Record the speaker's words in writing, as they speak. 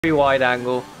very wide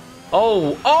angle.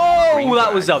 Oh,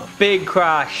 that was a big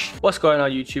crash. What's going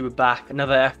on, YouTube? We're back.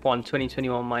 Another F1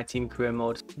 2021 My Team career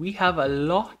mode. We have a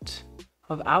lot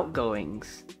of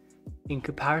outgoings in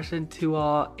comparison to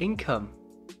our income.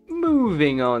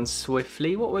 Moving on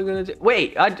swiftly, what we're going to do.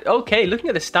 Wait, okay, looking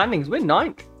at the standings, we're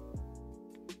 9th.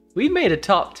 We made a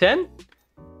top 10.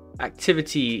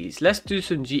 Activities. Let's do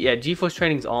some G-Force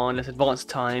training's on. Let's advance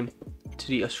time to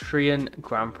the Austrian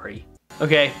Grand Prix.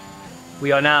 Okay,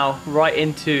 we are now right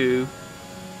into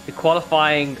the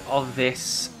qualifying of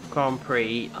this Grand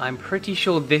Prix. I'm pretty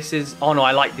sure this is... Oh no,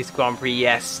 I like this Grand Prix,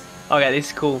 yes. Okay,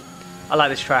 this is cool. I like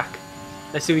this track.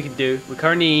 Let's see what we can do. We're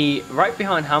currently right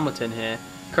behind Hamilton here.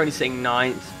 Currently sitting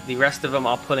 9th. The rest of them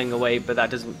are pulling away, but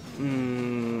that doesn't...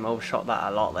 overshot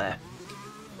that a lot there.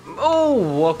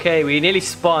 Oh, okay, we nearly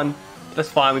spun.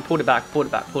 That's fine, we pulled it back.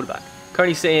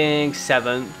 Currently sitting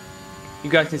 7th. You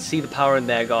guys can see the power in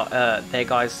their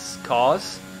guys'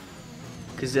 cars.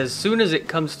 Because as soon as it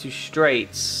comes to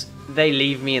straights, they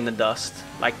leave me in the dust.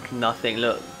 Like nothing,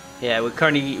 look. Yeah, we've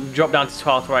dropped down to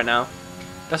 12th right now.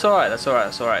 That's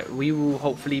alright. We will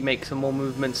hopefully make some more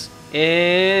movements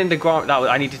in the ground.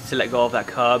 I needed to let go of that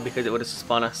curb because it would have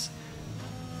spun us.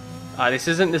 This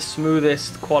isn't the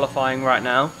smoothest qualifying right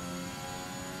now.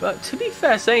 But to be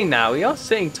fair saying now, we are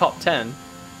sitting top 10.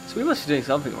 So we must be doing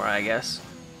something right, I guess.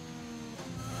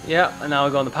 Yeah, and now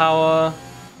we go on the power.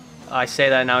 I say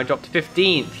that now, I dropped to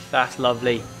 15th. That's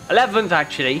lovely. 11th,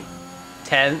 actually.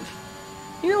 10th.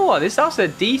 You know what? This is also a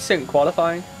decent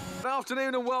qualifying. Good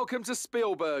afternoon and welcome to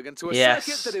Spielberg and to a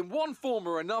circuit that in one form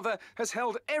or another has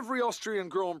held every Austrian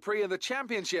Grand Prix in the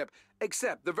championship,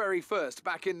 except the very first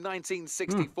back in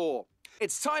 1964.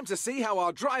 It's time to see how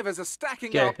our drivers are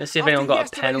stacking up. Let's see if anyone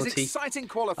got a penalty.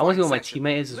 I want to see what my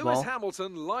teammate is as well. Lewis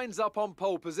Hamilton lines up on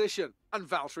pole position, and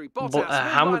Valtteri Bottas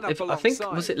I think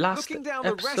was it last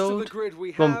episode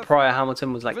when prior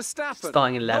Hamilton was like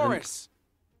starting 11th. Norris,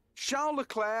 Charles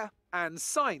Leclerc and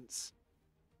Sainz,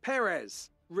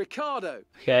 Perez, Ricciardo,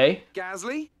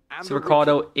 Gasly, and so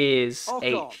Ricciardo is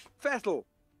 8th. Vettel,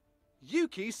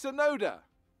 Yuki Tsunoda,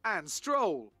 and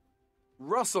Stroll,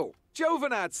 Russell,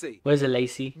 Giovinazzi. Where's the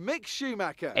Lacey? Mick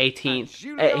Schumacher, 18th.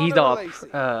 He's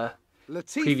our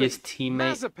previous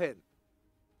teammate. Mazepin,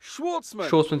 Schwartzman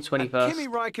 21st. Kimi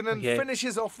Raikkonen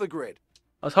finishes off the grid.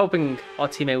 I was hoping our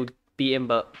teammate would beat him,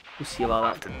 but we'll see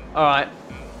about that. Alright.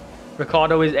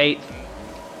 Ricciardo is 8th.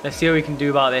 Let's see what we can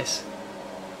do about this.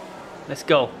 Let's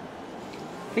go.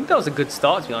 I think that was a good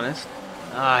start, to be honest.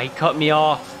 He cut me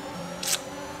off.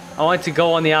 I wanted to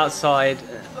go on the outside.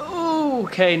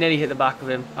 Okay, nearly hit the back of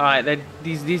him. Alright,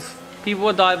 these people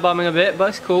are dive bombing a bit, but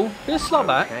it's cool. Just slot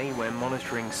back. Okay, we're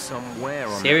monitoring somewhere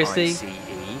on seriously? the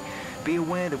ICE. Be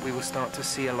aware that we will start to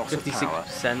see a loss of power.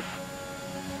 56%.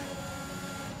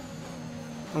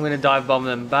 I'm going to dive bomb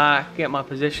them back, get my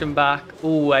position back.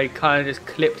 Oh, I kind of just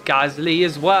clipped Gasly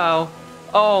as well.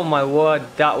 Oh my word,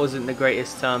 that wasn't the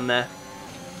greatest turn there.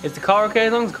 Is the car okay?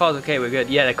 As long as the car's okay, we're good.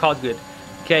 Yeah, the car's good.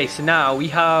 Okay, so now we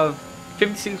have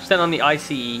 56% on the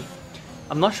ICE.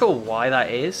 I'm not sure why that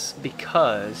is,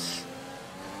 because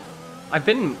I've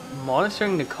been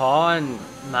monitoring the car and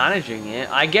managing it.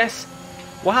 I guess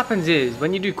what happens is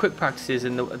when you do quick practices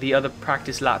and the other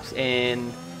practice laps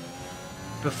in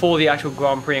before the actual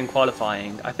Grand Prix and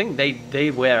qualifying, I think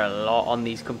they wear a lot on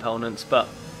these components. But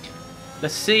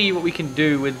let's see what we can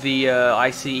do with the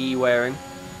ICE wearing.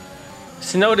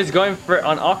 Tsunoda's going for it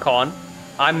on Ocon.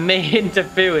 I may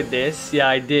interfere with this. Yeah,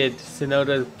 I did.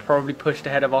 Tsunoda's probably pushed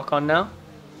ahead of Ocon now.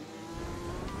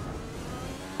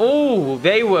 Oh,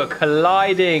 they were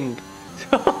colliding.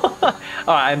 Alright,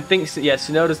 I think, yeah,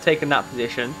 Tsunoda's taken that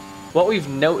position. What we've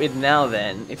noted now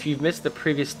then, if you've missed the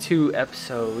previous 2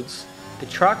 episodes, the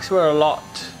tracks were a lot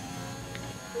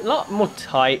more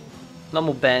tight, a lot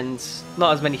more bends,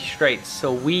 not as many straights.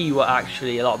 So we were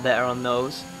actually a lot better on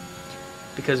those,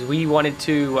 because we wanted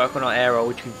to work on our aero,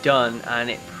 which we've done,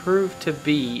 and it proved to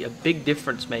be a big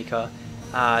difference maker.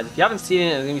 If you haven't seen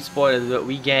it, there's going to be spoilers, but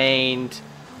we gained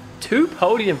 2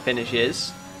 podium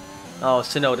finishes. Oh,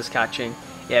 Tsunoda's catching.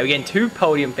 Yeah, we gained 2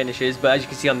 podium finishes, but as you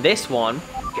can see on this one,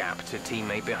 gap to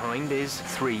teammate behind is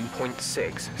 3.6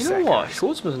 seconds. You know what?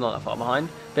 Schwartzman's not that far behind.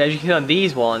 But as you can see on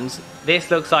these ones,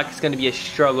 this looks like it's going to be a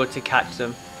struggle to catch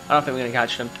them. I don't think we're going to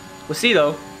catch them. We'll see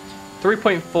though.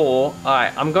 3.4.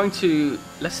 Alright, I'm going to...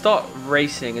 Let's start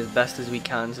racing as best as we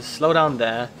can. So slow down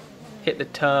there. Hit the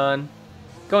turn.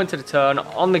 Go into the turn.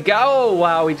 On the go. Oh,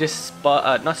 wow, we just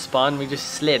spun. We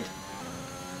just slid.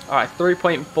 Alright,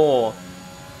 3.4.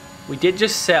 We did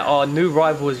just set our new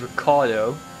rival as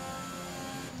Ricciardo.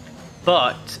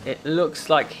 But it looks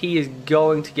like he is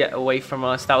going to get away from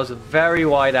us. That was a very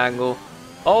wide angle.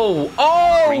 Oh,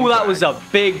 that was a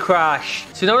big crash.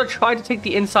 So in order to try to take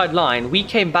the inside line, we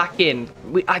came back in.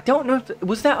 I don't know,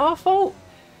 was that our fault?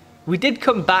 We did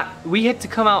come back. We had to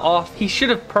come out off. He should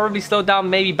have probably slowed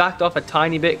down, maybe backed off a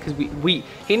tiny bit because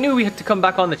he knew we had to come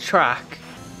back on the track.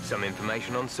 Some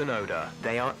information on Sonoda.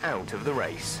 They are out of the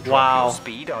race. Wow. Drop your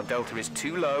speed. Our delta is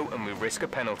too low and we risk a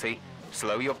penalty.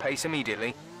 Slow your pace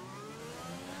immediately.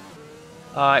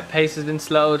 Alright, pace has been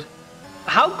slowed.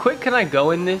 How quick can I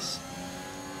go in this?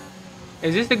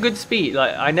 Is this a good speed?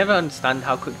 Like, I never understand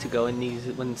how quick to go in these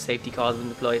when safety cars have been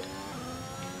deployed.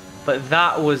 But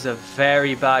that was a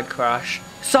very bad crash.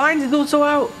 Sainz is also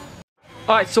out.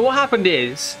 Alright, so what happened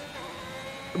is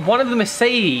one of the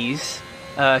Mercedes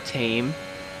team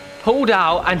pulled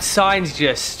out and Sainz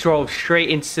just drove straight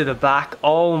into the back.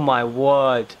 Oh my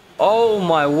word. Oh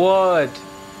my word.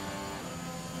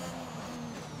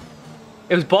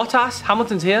 It was Bottas.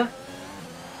 Hamilton's here.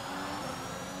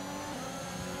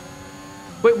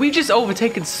 Wait, we've just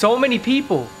overtaken so many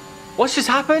people. What's just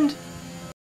happened?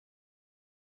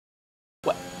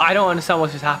 What? I don't understand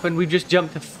what's just happened. We've just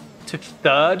jumped to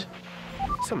third.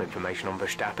 Some information on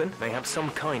Verstappen. They have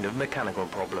some kind of mechanical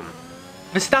problem.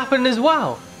 Verstappen as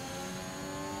well.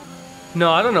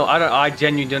 No, I don't know. I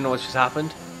genuinely don't know what's just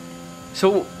happened.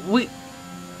 So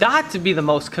that had to be the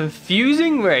most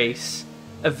confusing race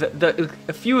of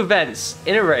a few events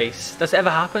in a race that's ever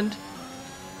happened.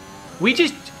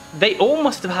 They all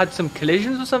must have had some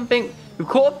collisions or something. We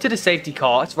caught up to the safety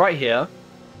car. It's right here.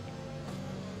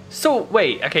 So,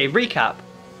 wait. Okay, recap.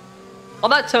 On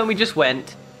that turn we just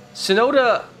went,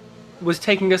 Sonoda was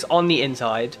taking us on the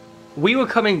inside. We were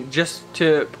coming just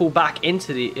to pull back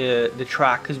into the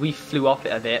track because we flew off it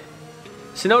a bit.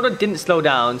 Sonoda didn't slow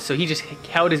down, so he just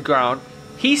held his ground.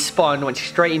 He spun, went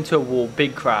straight into a wall,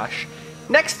 big crash.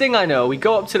 Next thing I know, we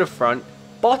go up to the front.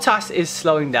 Bottas is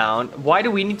slowing down. Why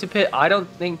do we need to pit? I don't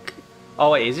think...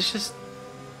 Oh wait, is this just...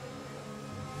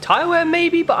 tire wear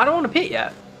maybe? But I don't want to pit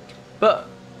yet. But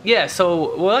yeah,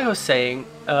 so like I was saying,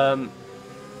 then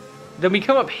we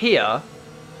come up here.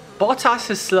 Bottas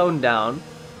has slowed down.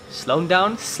 Slowed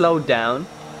down.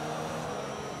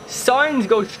 Sainz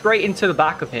goes straight into the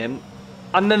back of him.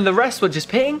 And then the rest were just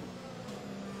pitting.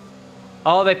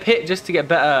 Oh, they pit just to get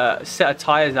better set of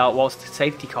tires out whilst the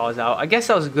safety car's out. I guess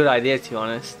that was a good idea, to be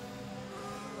honest.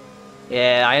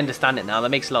 Yeah, I understand it now. That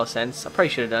makes a lot of sense. I probably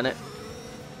should have done it.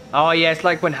 Oh, yeah, it's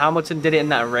like when Hamilton did it in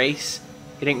that race.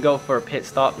 He didn't go for a pit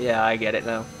stop. Yeah, I get it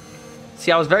now.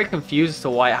 See, I was very confused as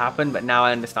to why it happened, but now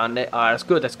I understand it. Alright, that's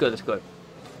good, that's good, that's good.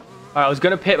 Alright, I was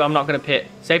going to pit, but I'm not going to pit.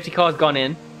 Safety car's gone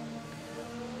in.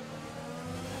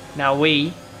 Now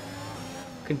we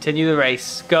continue the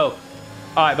race. Go.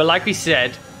 Alright, but like we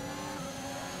said,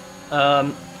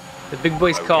 the big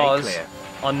boys cars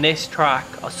on this track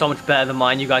are so much better than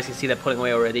mine. You guys can see they're pulling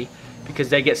away already because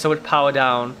they get so much power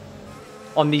down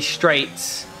on these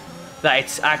straights that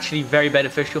it's actually very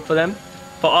beneficial for them.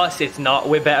 For us, it's not.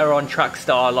 We're better on tracks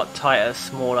that are a lot tighter,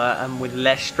 smaller, and with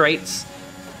less straights.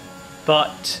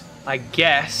 But I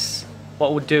guess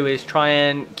what we'll do is try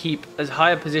and keep as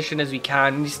high a position as we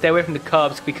can. Stay away from the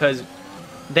curbs because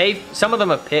some of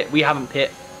them are pit. We haven't pit.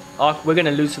 We're going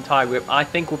to lose some tire grip. I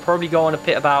think we'll probably go on a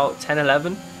pit about 10,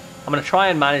 11. I'm going to try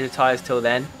and manage the tires till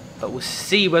then. But we'll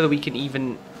see whether we can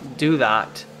even do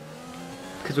that.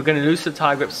 Because we're going to lose some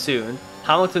tire grip soon.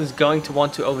 Hamilton's going to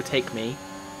want to overtake me.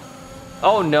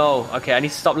 Oh no. Okay, I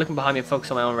need to stop looking behind me and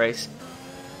focus on my own race.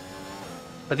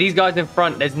 But these guys in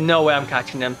front, there's no way I'm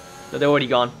catching them. They're already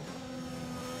gone.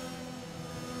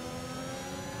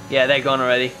 Yeah, they're gone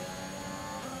already.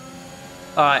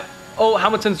 Alright. Oh,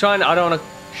 Hamilton's trying. I don't want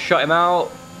to shut him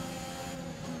out.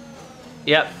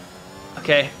 Yep.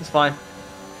 Okay, that's fine.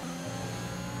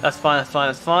 That's fine, that's fine,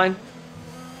 that's fine.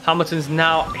 Hamilton's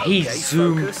now... He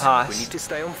zoomed past. We need to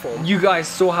stay on form. You guys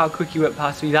saw how quick he went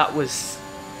past me. That was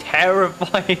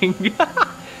terrifying.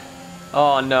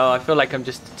 Oh no, I feel like I'm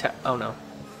just... Oh no.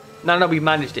 No, we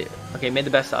managed it. Okay, made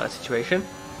the best out of the situation.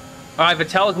 Alright,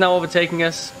 Vettel's now overtaking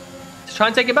us. Let's try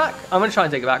and take it back. I'm going to try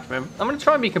and take it back from him. I'm going to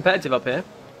try and be competitive up here.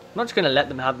 I'm not just going to let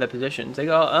them have their positions. They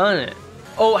got to earn it.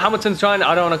 Oh, Hamilton's trying.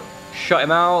 I don't want to shut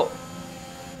him out.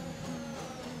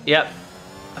 Yep.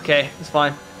 Okay, it's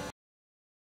fine.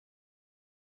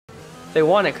 If they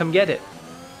want it, come get it.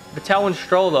 Vettel and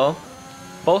Stroll, though.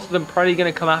 Both of them probably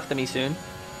going to come after me soon.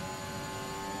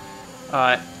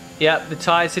 Alright. Yep, the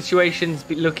tyre situation's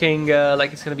looking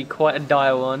like it's going to be quite a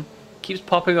dire one. Keeps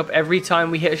popping up every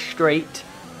time we hit a straight.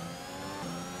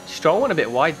 Stroll went a bit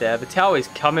wide there. Vettel is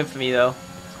coming for me, though.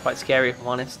 It's quite scary, if I'm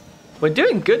honest. We're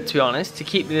doing good, to be honest, to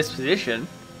keep this position.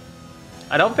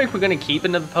 I don't think we're going to keep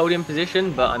another podium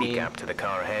position, but I mean... The gap to the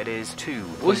car ahead is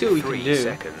we'll see what we can do.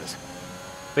 seconds.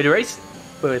 We're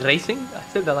racing? I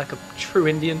said that like a true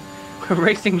Indian. We're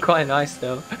racing quite nice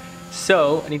though.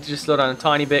 So I need to just slow down a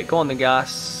tiny bit, go on the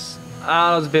gas.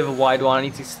 Ah, that was a bit of a wide one. I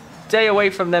need to stay away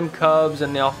from them curbs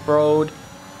and the off-road.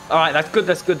 Alright, that's good,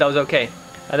 that was okay.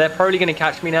 They're probably going to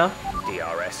catch me now.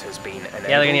 DRS has been enabled.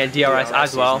 Yeah, they're going to get DRS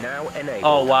as well.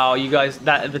 Oh wow, you guys,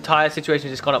 the tyre situation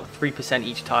has just gone up 3%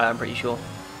 each tyre, I'm pretty sure.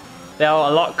 They are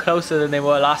a lot closer than they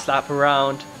were last lap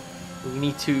around. We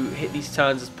need to hit these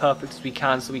turns as perfect as we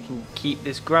can so we can keep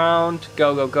this ground.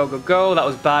 Go, go, go, go, go. That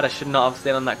was bad. I should not have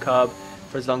stayed on that curb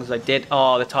for as long as I did.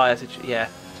 Oh, the tyre situation. Yeah,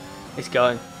 it's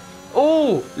going.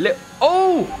 Oh,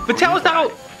 Vettel's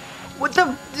out. What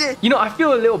the? You know, I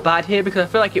feel a little bad here because I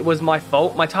feel like it was my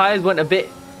fault. My tyres went a bit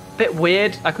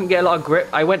weird. I couldn't get a lot of grip.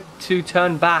 I went to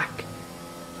turn back.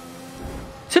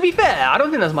 To be fair, I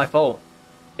don't think that's my fault.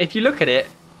 If you look at it,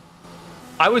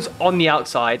 I was on the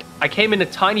outside. I came in a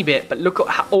tiny bit, but look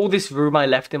at all this room I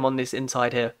left him on this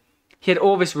inside here. He had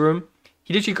all this room.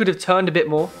 He literally could have turned a bit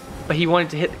more, but he wanted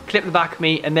to clip the back of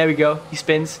me, and there we go. He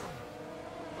spins.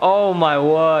 Oh my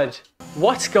word.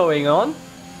 What's going on?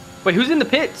 Wait, who's in the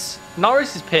pits?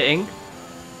 Norris is pitting.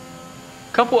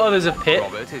 A couple others have pit.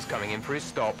 Robert is coming in for his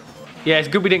stop. Yeah, it's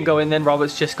good we didn't go in then.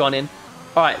 Robert's just gone in.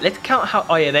 All right, let's count how...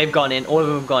 Oh yeah, they've gone in. All of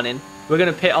them have gone in. We're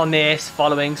going to pit on this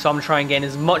following, so I'm going to try and gain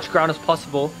as much ground as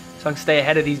possible so I can stay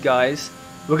ahead of these guys.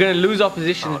 We're going to lose our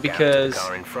positions because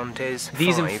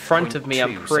these in front of me,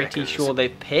 I'm pretty sure they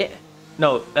pit.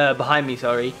 No, behind me,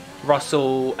 sorry.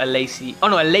 Russell, Alesi. Oh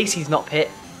no, Alesi's not pit.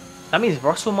 That means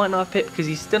Russell might not have pit because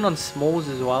he's still on smalls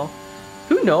as well.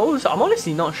 Who knows? I'm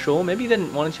honestly not sure. Maybe they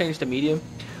didn't want to change to medium.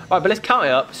 All right, but let's count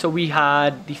it up. So we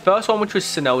had the first one, which was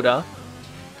Tsunoda.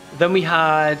 Then we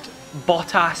had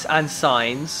Bottas and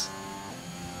Sainz.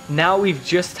 Now we've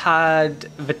just had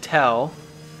Vettel.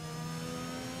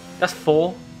 That's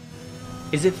 4.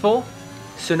 Is it 4?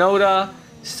 Tsunoda,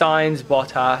 Sainz,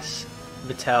 Bottas,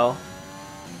 Vettel.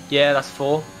 Yeah, that's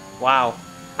 4. Wow.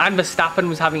 And Verstappen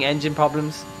was having engine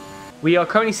problems. We are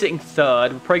currently sitting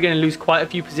 3rd. We're probably going to lose quite a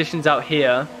few positions out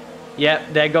here.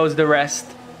 Yep, there goes the rest.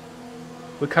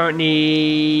 We're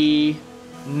currently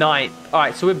 9th.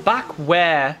 Alright, so we're back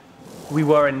where we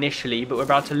were initially, but we're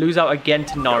about to lose out again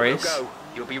to Norris. Go, go, go.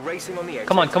 You'll be racing on the exit.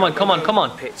 Come on, come on, come on, come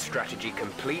on. Pit strategy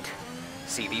complete.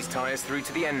 See these tyres through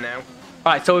to the end now.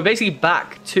 Alright, so we're basically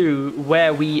back to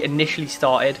where we initially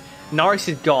started. Norris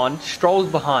is gone. Stroll's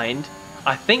behind.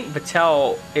 I think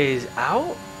Vettel is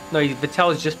out. No,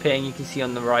 Vettel is just pitting. You can see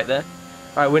on the right there.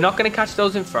 Alright, we're not going to catch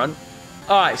those in front.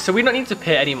 Alright, so we don't need to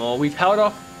pit anymore. We've held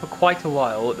off for quite a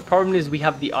while. The problem is we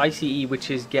have the ICE,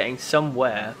 which is getting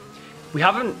somewhere. We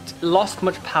haven't lost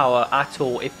much power at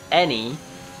all, if any.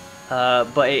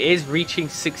 But it is reaching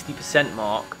 60%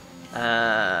 mark.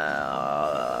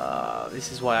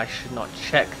 This is why I should not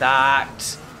check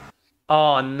that.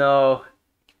 Oh no.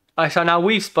 Alright, so now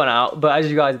we've spun out, but as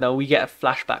you guys know, we get a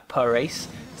flashback per race.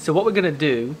 So what we're going to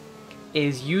do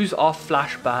is use our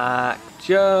flashback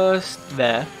just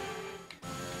there.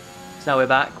 So now we're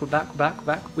back, we're back, we're back, we're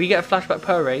back. We get a flashback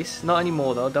per race. Not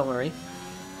anymore though, don't worry.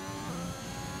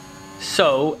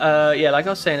 So, yeah, like I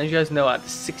was saying, as you guys know, at the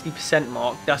 60%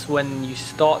 mark, that's when you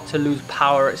start to lose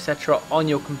power, etc. on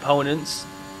your components.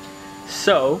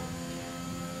 So,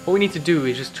 what we need to do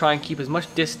is just try and keep as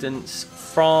much distance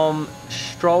from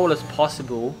Stroll as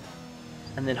possible.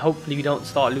 And then hopefully we don't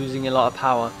start losing a lot of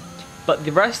power. But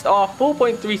the rest are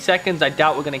 4.3 seconds. I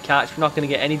doubt we're going to catch. We're not going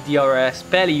to get any DRS,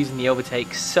 barely using the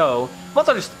overtake. So, might as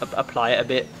well just apply it a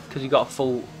bit because we got a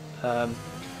full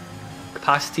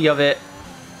capacity of it.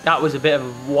 That was a bit of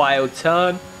a wild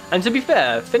turn. And to be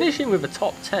fair, finishing with a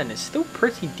top 10 is still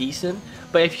pretty decent.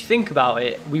 But if you think about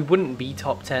it, we wouldn't be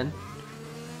top 10.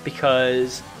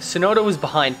 Because Tsunoda was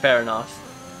behind, fair enough.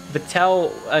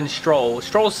 Vettel and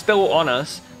Stroll's still on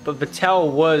us. But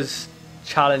Vettel was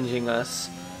challenging us.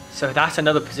 So that's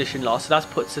another position loss. So that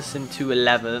puts us into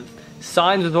 11th.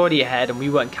 Sainz was already ahead and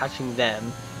we weren't catching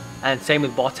them. And same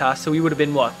with Bottas. So we would have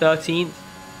been, what, 13th?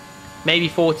 Maybe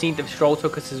 14th if Stroll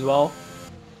took us as well.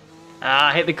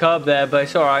 I hit the curb there, but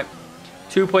it's alright.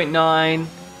 2.9,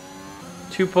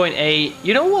 2.8.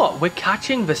 You know what? We're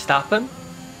catching Verstappen.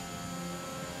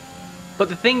 But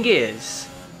the thing is,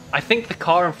 I think the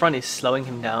car in front is slowing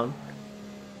him down.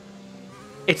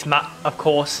 It's of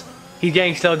course. He's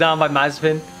getting slowed down by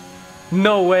Mazepin.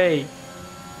 No way.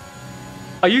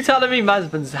 Are you telling me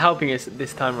Mazepin's helping us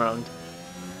this time around?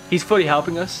 He's fully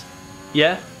helping us?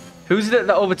 Yeah? Who's it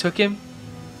that overtook him?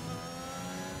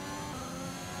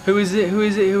 Who is it? Who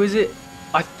is it? Who is it?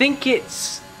 I think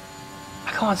it's...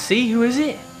 I can't see. Who is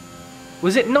it?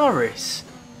 Was it Norris?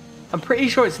 I'm pretty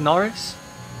sure it's Norris.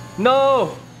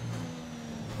 No!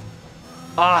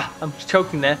 Ah, I'm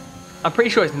choking there. I'm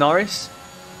pretty sure it's Norris.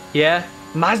 Yeah.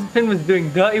 Mazepin was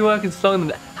doing dirty work and slowing them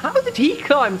down. How did he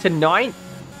climb to 9th?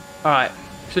 Alright.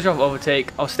 Switch off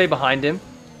overtake. I'll stay behind him.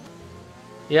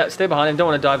 Yeah, stay behind him. Don't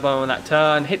want to dive bomb on that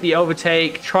turn. Hit the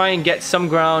overtake. Try and get some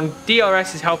ground.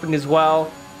 DRS is helping as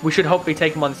well. We should hopefully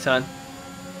take him on this turn.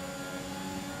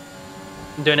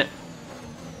 I'm doing it.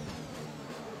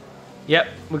 Yep,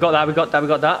 we got that, we got that, we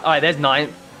got that. Alright, there's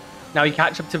 9th. Now we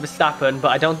catch up to Verstappen, but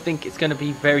I don't think it's going to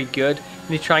be very good.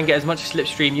 We need to try and get as much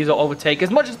slipstream, use our overtake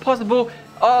as much as possible.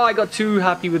 Oh, I got too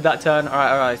happy with that turn.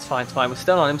 Alright, it's fine, it's fine. We're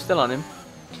still on him, still on him.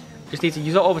 Just need to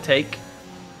use our overtake.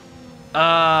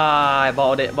 Ah, I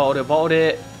bottled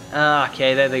it. Ah,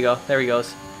 okay, there they go. There he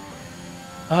goes.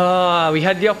 Ah, we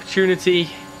had the opportunity.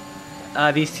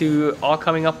 These two are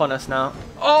coming up on us now.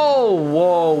 Oh,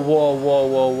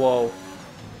 whoa.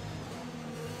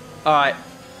 Alright.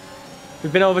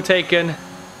 We've been overtaken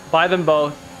by them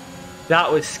both.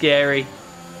 That was scary.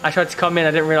 I tried to come in,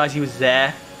 I didn't realize he was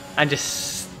there. And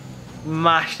just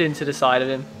smashed into the side of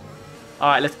him.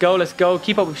 Alright, let's go.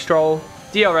 Keep up with Stroll.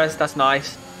 DRS, that's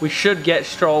nice. We should get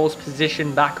Stroll's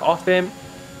position back off him,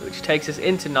 which takes us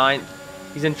into 9th.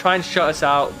 He's going to try and shut us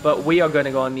out, but we are going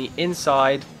to go on the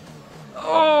inside.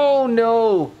 Oh,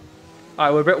 no.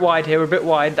 Alright, we're a bit wide here. We're a bit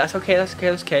wide. That's okay, that's okay,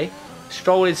 that's okay.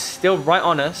 Stroll is still right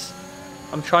on us.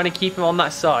 I'm trying to keep him on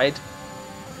that side.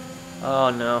 Oh,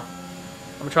 no.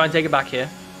 I'm going to try and take it back here.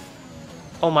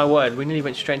 Oh, my word. We nearly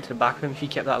went straight into the back of him if he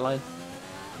kept that line.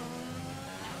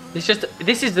 This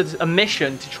is a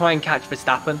mission to try and catch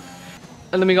Verstappen.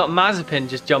 And then we got Mazepin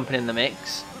just jumping in the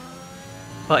mix.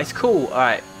 But it's cool.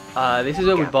 Alright. This is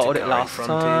where we bottled it last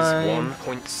time.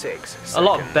 1.6 a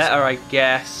lot better, I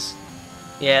guess.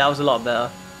 Yeah, that was a lot better.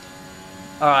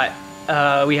 Alright.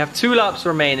 We have 2 laps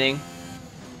remaining.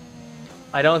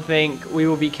 I don't think we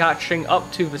will be catching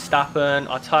up to Verstappen.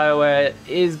 Our tyre wear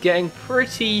is getting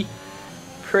pretty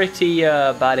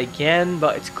bad again,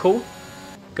 but it's cool.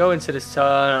 Go into this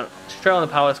turn. Straight on the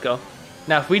power, let's go.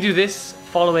 Now, if we do this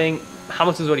following...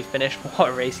 Hamilton's already finished. What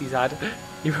a race he's had.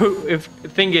 The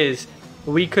thing is,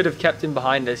 we could have kept him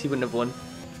behind us. He wouldn't have won.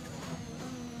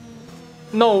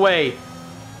 No way.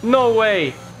 No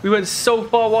way. We went so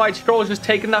far wide. Stroll's just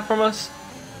taking that from us.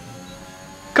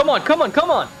 Come on, come on,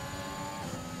 come on.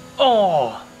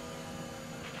 Oh.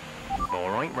 All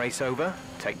right, race over.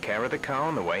 Take care of the car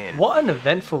on the way in. What an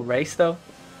eventful race, though.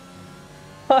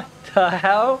 What the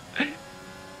hell?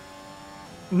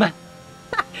 Man.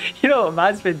 You know what,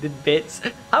 Mazepin did bits.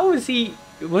 How was he?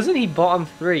 Wasn't he bottom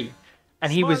 3?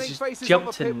 And he was just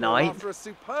jumped to 9th. After a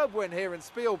superb win here in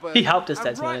Spielberg. He helped us,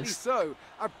 and rightly so.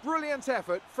 A brilliant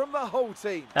effort from the whole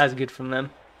team. That was good from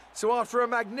them. So after a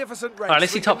magnificent race, right,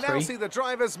 let's see top 3. Now see the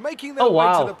drivers making their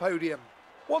way to the podium.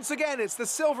 Once again, it's the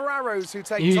Silver Arrows who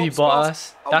take top spot.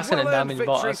 Bottas. That's going to damage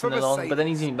Bottas in the long, but then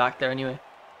he's even back there anyway.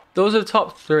 Those are the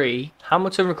top 3.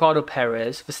 Hamilton, Ricciardo,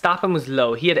 Perez. Verstappen was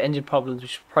low. He had engine problems,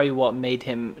 which is probably what made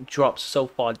him drop so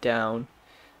far down.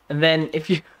 And then if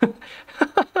you...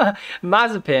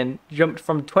 Mazepin jumped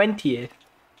from 20th.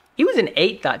 He was in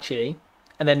 8th, actually.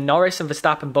 And then Norris and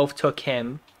Verstappen both took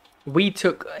him. We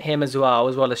took him as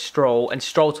well as Stroll. And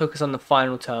Stroll took us on the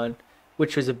final turn,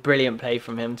 which was a brilliant play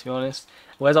from him, to be honest.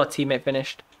 Where's our teammate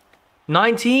finished?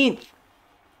 19th!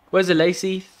 Where's the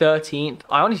Lacey? 13th.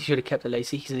 I honestly should have kept the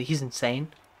Lacey. He's insane.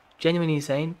 Genuinely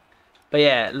insane. But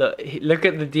yeah, look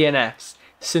at the DNFs.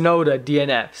 Tsunoda,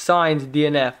 DNF. Sainz,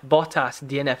 DNF. Bottas,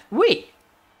 DNF. Wait.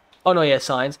 Oh no, yeah,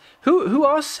 Sainz. Who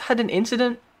else had an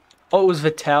incident? Oh, it was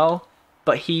Vettel.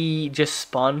 But he just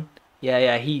spun.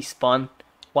 Yeah, he spun.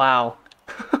 Wow.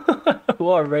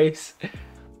 What a race.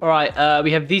 Alright,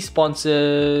 we have these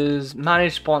sponsors.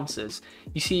 Managed sponsors.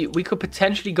 You see, we could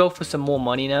potentially go for some more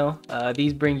money now.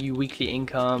 These bring you weekly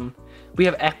income. We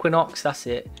have Equinox, that's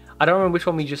it. I don't remember which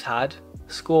one we just had.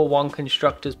 Score 1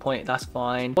 constructors point, that's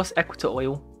fine. What's Equator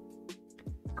Oil?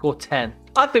 Score 10.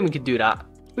 I think we could do that.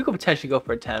 We could potentially go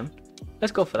for a 10.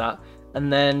 Let's go for that.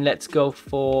 And then let's go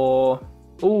for...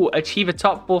 Ooh, achieve a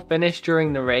top 4 finish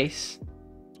during the race.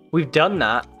 We've done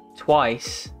that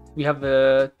twice. We have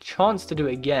a chance to do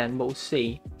it again, but we'll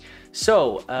see.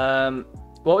 So,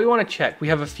 what we want to check, we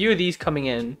have a few of these coming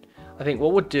in. I think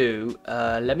what we'll do,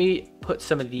 let me put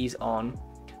some of these on.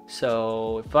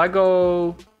 So if I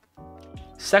go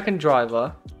second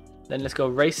driver, then let's go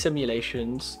race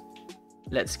simulations.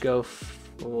 Let's go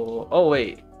for, oh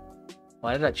wait,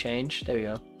 why did that change? There we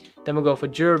go. Then we'll go for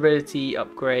durability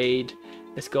upgrade.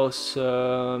 Let's go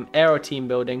some aero team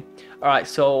building. All right,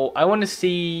 so I want to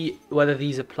see whether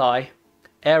these apply.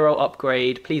 Aero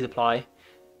upgrade, please apply.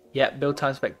 Yep, build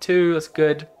time spec 2, that's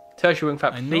good. Tertiary wing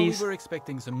flap, please. We were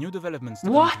expecting some new developments.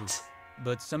 What?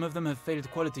 but some of them have failed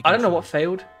quality I don't know control. what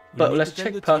failed, You but need let's to tell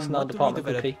check the team personnel what to department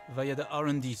redevelop quickly. via the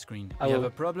R&D screen. I We have will.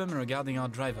 a problem regarding our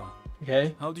driver.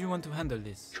 Okay. How do you want to handle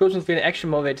this? Shorten's feeling extra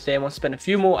motivated today and wants to spend a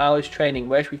few more hours training.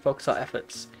 Where should we focus our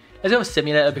efforts? Let's go with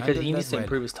Simulator because he needs to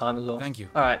improve his time as well. Thank you.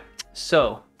 Alright,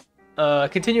 so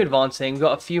continue advancing. We've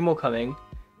got a few more coming.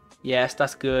 Yes,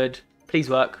 that's good. Please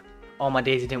work. Oh, my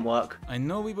days it didn't work. I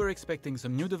know we were expecting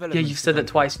some new developments. Yeah, you've said that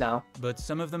twice now. But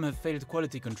some of them have failed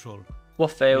quality control.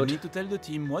 What You failed? need to tell the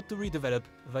team what to redevelop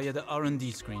via the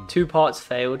R&D screen. 2 parts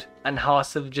failed, and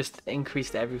Haas have just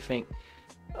increased everything.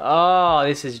 Oh,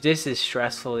 this is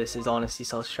stressful. This is honestly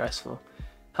so stressful.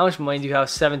 How much money do you have?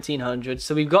 1700.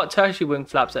 So we've got tertiary wing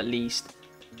flaps at least.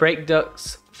 Brake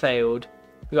ducts failed.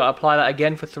 We got to apply that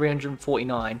again for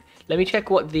 349. Let me check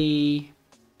what the...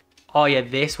 Oh yeah,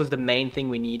 this was the main thing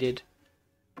we needed.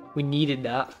 We needed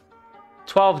that.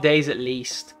 12 days at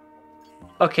least.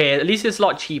 Okay, at least it's a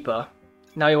lot cheaper.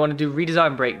 Now we want to do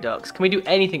redesign brake ducts. Can we do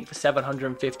anything for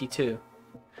 752?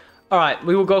 Alright,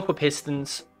 we will go for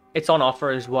pistons. It's on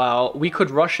offer as well. We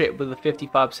could rush it with a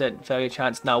 55% failure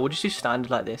chance. Now we'll just do standard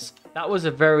like this. That was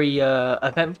a very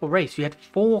eventful race. We had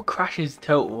 4 crashes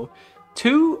total.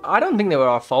 2, I don't think they were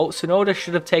our fault. Sonoda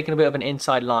should have taken a bit of an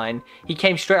inside line. He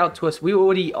came straight out to us. We were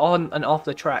already on and off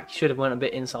the track. He should have went a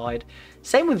bit inside.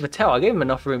 Same with Vettel. I gave him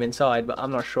enough room inside, but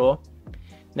I'm not sure.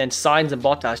 And then Sainz and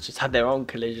Bottas just had their own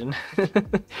collision.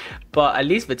 But at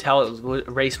least Vettel's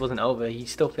race wasn't over. He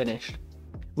still finished.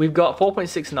 We've got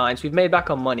 4.69, so we've made back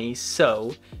our money,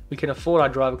 so we can afford our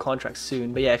driver contracts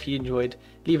soon. But yeah, if you enjoyed,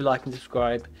 leave a like and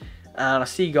subscribe. And I'll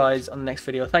see you guys on the next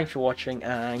video. Thanks for watching,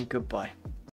 and goodbye.